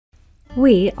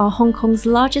We are Hong Kong's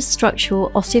largest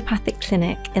structural osteopathic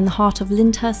clinic in the heart of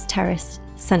Lyndhurst Terrace,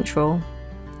 Central.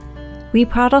 We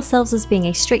pride ourselves as being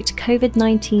a strict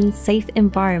COVID-19 safe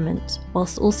environment,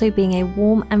 whilst also being a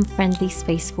warm and friendly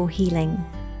space for healing.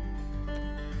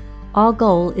 Our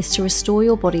goal is to restore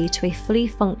your body to a fully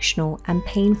functional and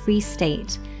pain-free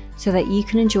state so that you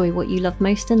can enjoy what you love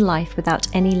most in life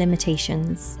without any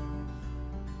limitations.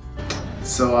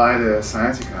 So I had a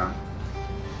sciatica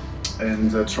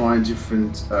and tried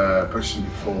different practitioners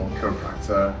before,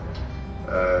 chiropractor,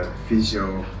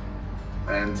 physio,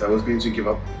 and I was going to give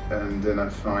up, and then I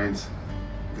find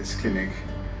this clinic.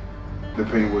 The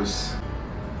pain was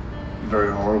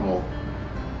very horrible.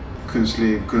 Couldn't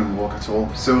sleep, couldn't walk at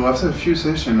all. So after a few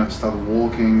sessions I started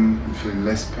walking and feeling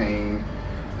less pain,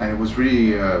 and it was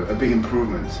really a big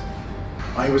improvement.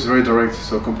 I was very direct,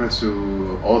 so compared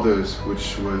to others,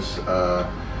 which was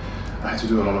I had to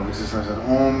do a lot of exercise at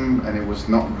home and it was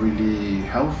not really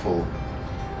helpful.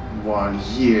 While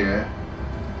here,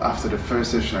 after the first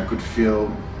session, I could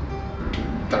feel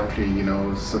directly,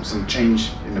 some change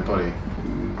in the body.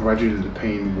 Gradually the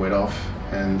pain went off,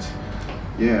 and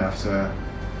yeah, after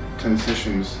 10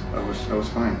 sessions, I was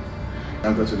fine.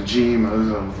 I go to the gym, I lose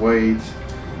a lot of weight,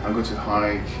 I go to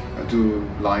hike, I do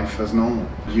life as normal.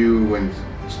 You went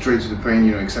straight to the pain,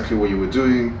 you know exactly what you were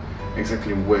doing,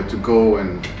 exactly where to go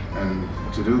and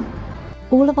what to do.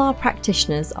 All of our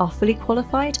practitioners are fully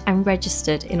qualified and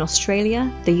registered in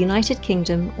Australia, the United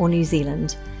Kingdom or New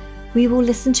Zealand. We will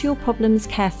listen to your problems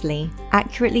carefully,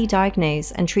 accurately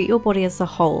diagnose and treat your body as a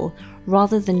whole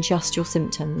rather than just your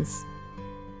symptoms.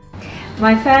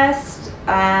 My first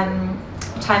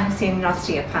time seeing an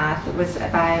osteopath was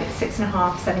about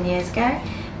 6.5, 7 years ago,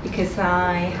 because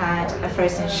I had a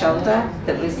frozen shoulder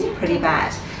that was pretty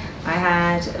bad. I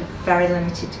had a very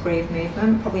limited degree of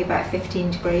movement, probably about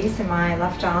 15 degrees in my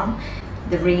left arm.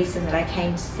 The reason that I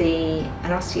came to see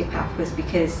an osteopath was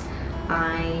because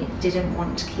I didn't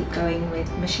want to keep going with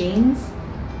machines.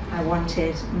 I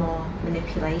wanted more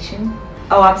manipulation.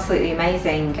 Oh, absolutely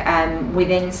amazing.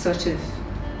 Within sort of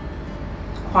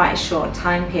quite a short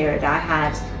time period, I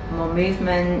had more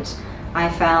movement. I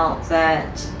felt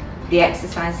that the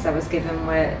exercises I was given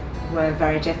were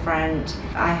very different.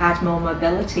 I had more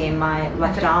mobility in my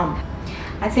left arm.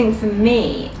 I think for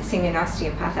me, seeing an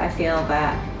osteopath, I feel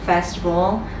that first of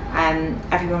all,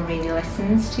 everyone really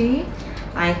listens to you.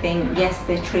 I think yes,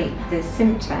 they treat the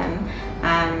symptom,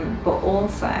 but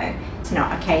also it's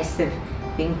not a case of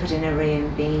being put in a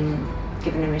room, being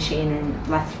given a machine and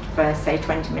left for say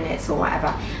 20 minutes or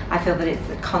whatever. I feel that it's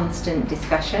a constant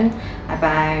discussion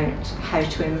about how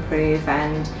to improve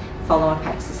and follow up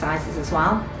exercises as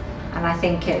well. And I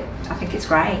think it's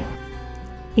great.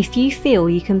 If you feel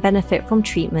you can benefit from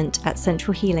treatment at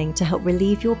Central Healing to help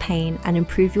relieve your pain and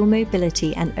improve your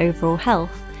mobility and overall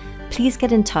health, please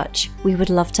get in touch. We would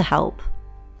love to help.